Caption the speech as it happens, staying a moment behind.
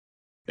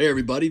Hey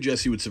everybody,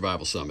 Jesse with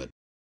Survival Summit.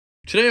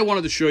 Today I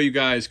wanted to show you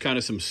guys kind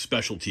of some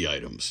specialty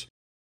items.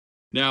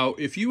 Now,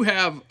 if you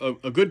have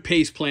a good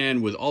pace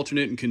plan with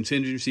alternate and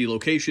contingency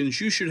locations,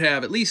 you should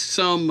have at least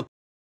some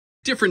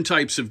different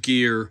types of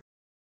gear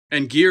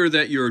and gear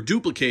that you're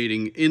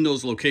duplicating in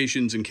those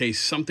locations in case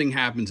something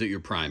happens at your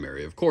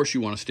primary. Of course,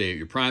 you want to stay at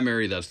your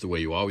primary. That's the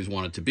way you always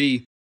want it to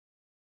be.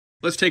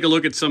 Let's take a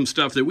look at some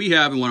stuff that we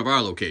have in one of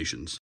our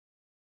locations.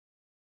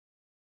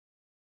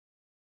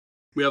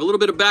 We have a little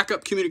bit of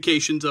backup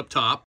communications up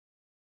top.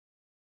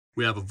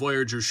 We have a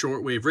Voyager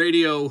shortwave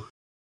radio, a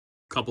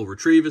couple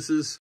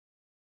Retrievuses,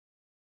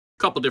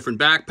 a couple different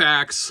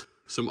backpacks,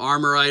 some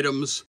armor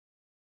items.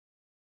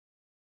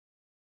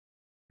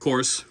 Of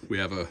course, we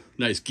have a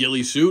nice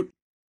ghillie suit.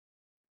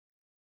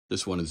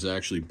 This one is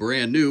actually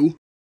brand new.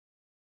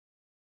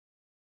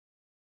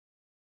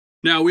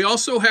 Now, we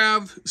also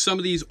have some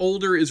of these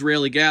older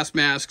Israeli gas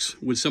masks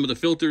with some of the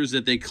filters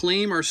that they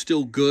claim are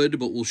still good,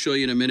 but we'll show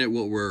you in a minute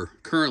what we're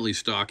currently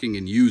stocking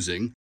and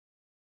using.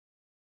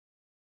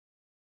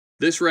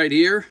 This right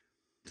here,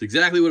 it's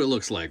exactly what it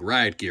looks like.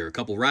 Riot gear, a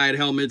couple riot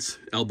helmets,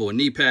 elbow and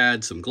knee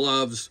pads, some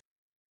gloves,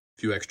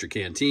 a few extra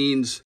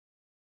canteens.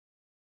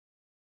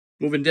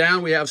 Moving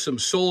down, we have some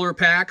solar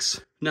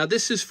packs. Now,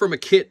 this is from a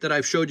kit that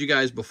I've showed you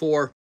guys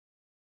before.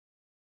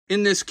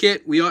 In this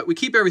kit, we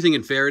keep everything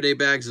in Faraday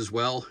bags as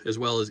well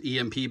as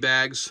EMP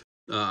bags.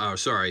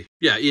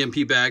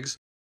 EMP bags.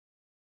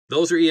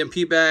 Those are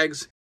EMP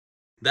bags.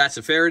 That's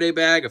a Faraday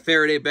bag. A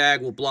Faraday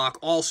bag will block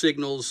all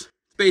signals.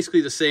 It's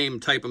basically the same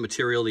type of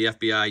material the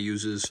FBI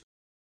uses,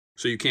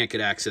 so you can't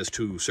get access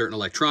to certain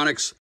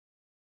electronics.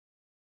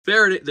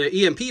 The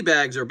EMP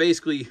bags are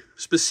basically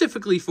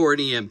specifically for an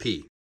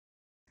EMP.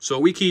 So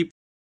we keep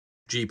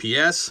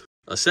GPS,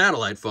 a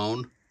satellite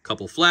phone, a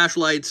couple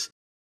flashlights,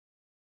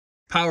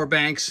 power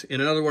banks. In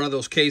another one of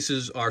those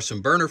cases are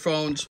some burner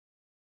phones.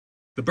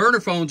 The burner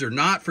phones are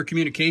not for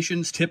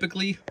communications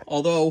typically,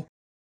 although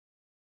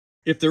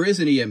if there is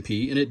an EMP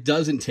and it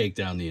doesn't take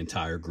down the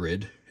entire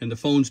grid and the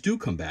phones do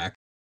come back,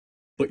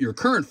 but your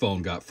current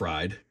phone got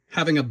fried,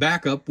 having a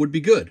backup would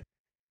be good.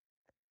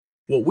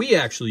 What we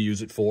actually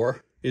use it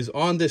for is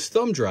on this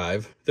thumb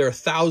drive, there are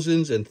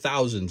thousands and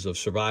thousands of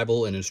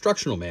survival and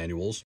instructional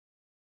manuals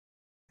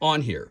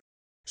on here.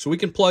 So we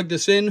can plug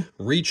this in,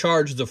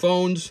 recharge the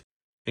phones,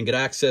 and get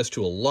access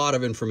to a lot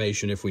of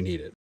information if we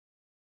need it.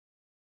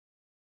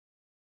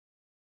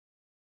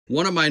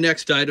 One of my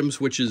next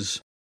items, which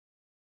is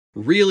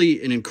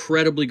really an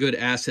incredibly good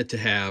asset to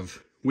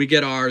have, we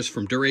get ours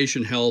from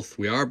Duration Health.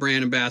 We are a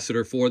brand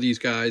ambassador for these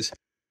guys.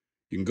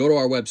 You can go to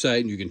our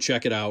website and you can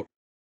check it out.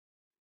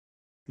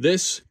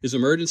 This is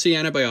emergency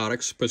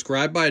antibiotics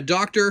prescribed by a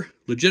doctor,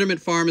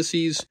 legitimate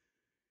pharmacies.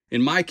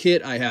 In my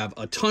kit, I have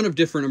a ton of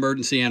different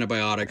emergency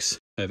antibiotics.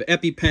 I have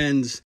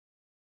EpiPens.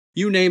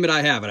 You name it,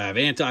 I have it. I have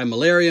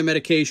anti-malaria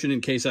medication in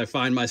case I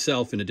find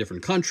myself in a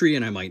different country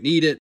and I might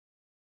need it.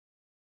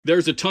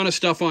 There's a ton of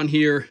stuff on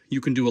here. You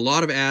can do a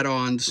lot of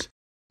add-ons.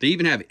 They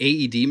even have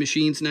AED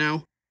machines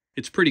now.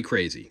 It's pretty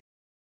crazy.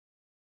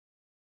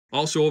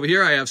 Also over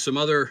here, I have some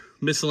other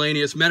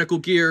miscellaneous medical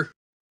gear.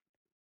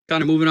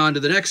 Kind of moving on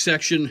to the next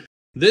section.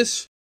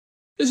 This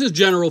is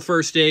general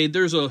first aid.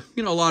 There's a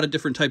lot of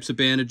different types of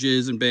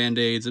bandages and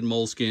band-aids and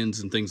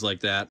moleskins and things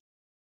like that.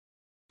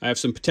 I have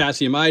some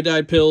potassium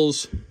iodide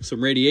pills,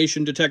 some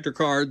radiation detector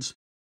cards,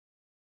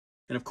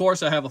 and of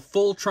course I have a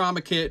full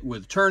trauma kit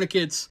with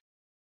tourniquets,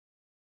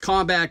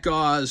 combat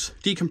gauze,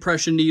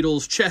 decompression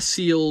needles, chest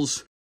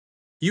seals,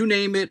 you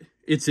name it,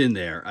 it's in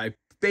there. I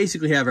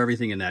basically have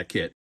everything in that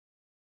kit.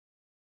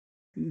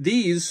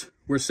 These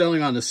we're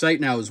selling on the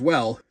site now as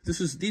well.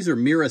 These are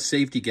Mira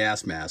safety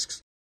gas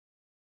masks.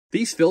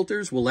 These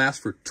filters will last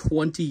for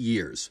 20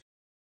 years.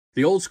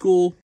 The old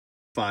school,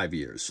 5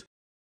 years.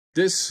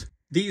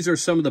 These are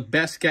some of the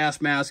best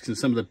gas masks and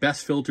some of the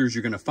best filters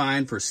you're going to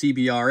find for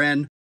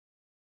CBRN,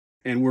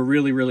 and we're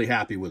really, really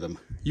happy with them.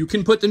 You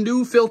can put the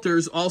new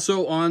filters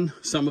also on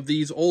some of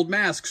these old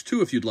masks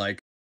too if you'd like.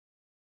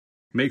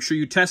 Make sure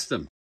you test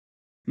them.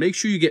 Make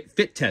sure you get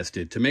fit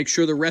tested to make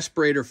sure the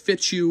respirator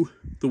fits you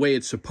the way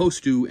it's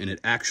supposed to and it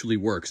actually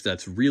works.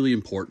 That's really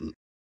important.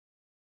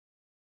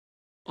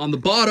 On the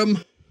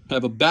bottom, I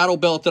have a battle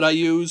belt that I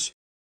use.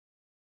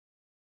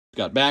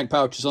 Got bag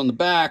pouches on the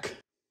back,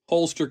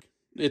 holster.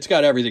 It's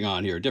got everything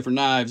on here. Different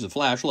knives, a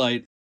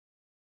flashlight.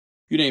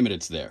 You name it,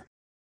 it's there.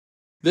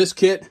 This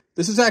kit,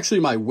 this is actually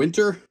my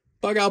winter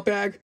bug-out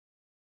bag.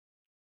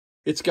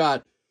 It's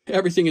got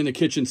everything in the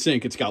kitchen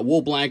sink. It's got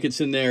wool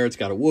blankets in there. It's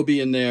got a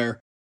whoopee in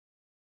there.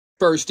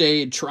 First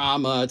aid,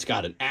 trauma. It's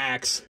got an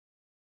axe.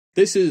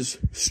 This is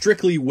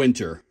strictly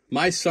winter.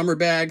 My summer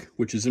bag,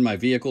 which is in my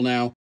vehicle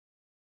now,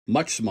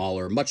 much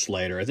smaller, much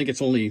lighter. I think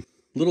it's only a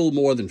little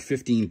more than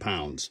 15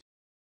 pounds.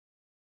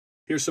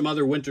 Here's some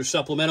other winter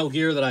supplemental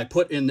gear that I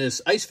put in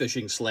this ice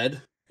fishing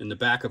sled in the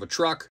back of a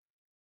truck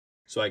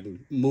so I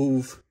can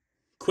move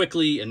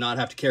quickly and not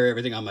have to carry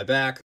everything on my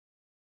back.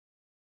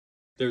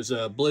 There's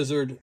a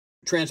Blizzard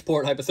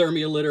transport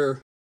hypothermia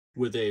litter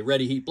with a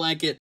ready heat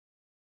blanket,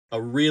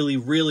 a really,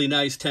 really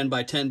nice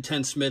 10x10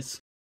 10 Smiths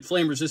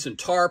flame resistant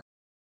tarp,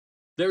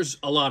 There's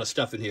a lot of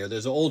stuff in here.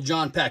 There's an old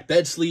John Pack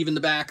bed sleeve in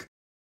the back.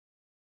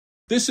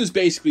 This is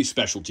basically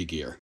specialty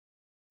gear.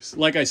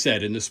 Like I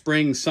said, in the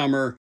spring,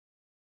 summer,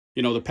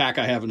 you know, the pack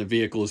I have in the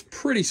vehicle is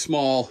pretty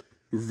small,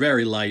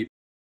 very light.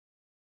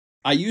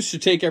 I used to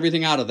take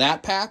everything out of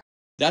that pack.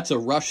 That's a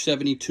Rush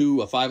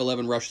 72, a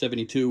 511 Rush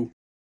 72.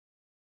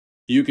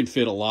 You can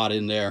fit a lot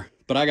in there,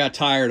 but I got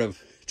tired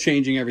of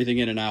changing everything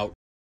in and out.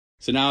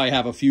 So now I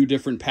have a few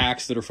different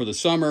packs that are for the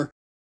summer.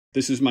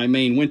 This is my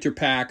main winter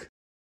pack.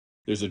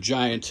 There's a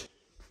giant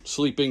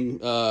sleeping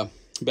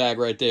bag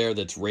right there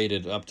that's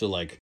rated up to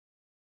like,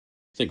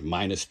 I think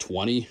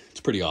 -20.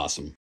 It's pretty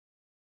awesome.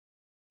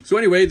 So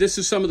anyway, this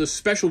is some of the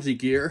specialty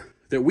gear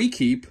that we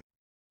keep.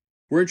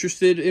 We're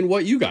interested in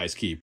what you guys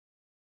keep.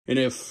 And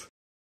if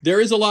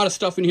there is a lot of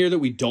stuff in here that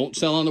we don't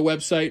sell on the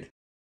website,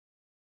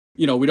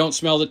 you know, we don't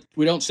sell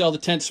the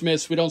tent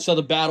smiths, we don't sell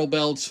the battle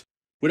belts,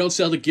 we don't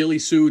sell the ghillie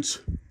suits,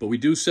 but we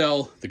do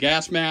sell the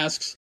gas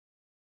masks.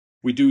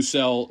 We do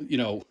sell, you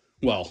know,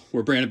 well,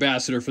 we're brand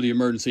ambassador for the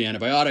emergency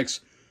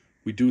antibiotics.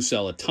 We do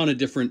sell a ton of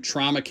different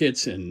trauma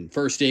kits and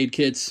first aid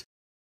kits.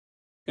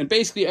 And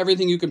basically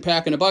everything you can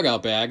pack in a bug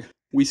out bag,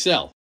 we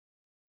sell.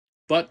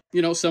 But,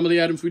 you know, some of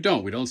the items we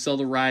don't. We don't sell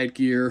the riot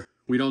gear.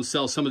 We don't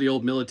sell some of the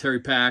old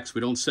military packs.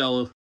 We don't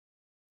sell,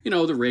 you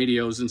know, the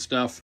radios and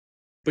stuff.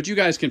 But you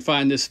guys can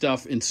find this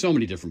stuff in so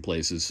many different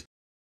places.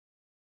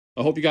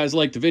 I hope you guys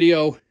liked the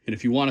video. And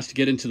if you want us to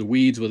get into the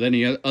weeds with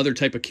any other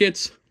type of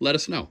kits, let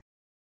us know.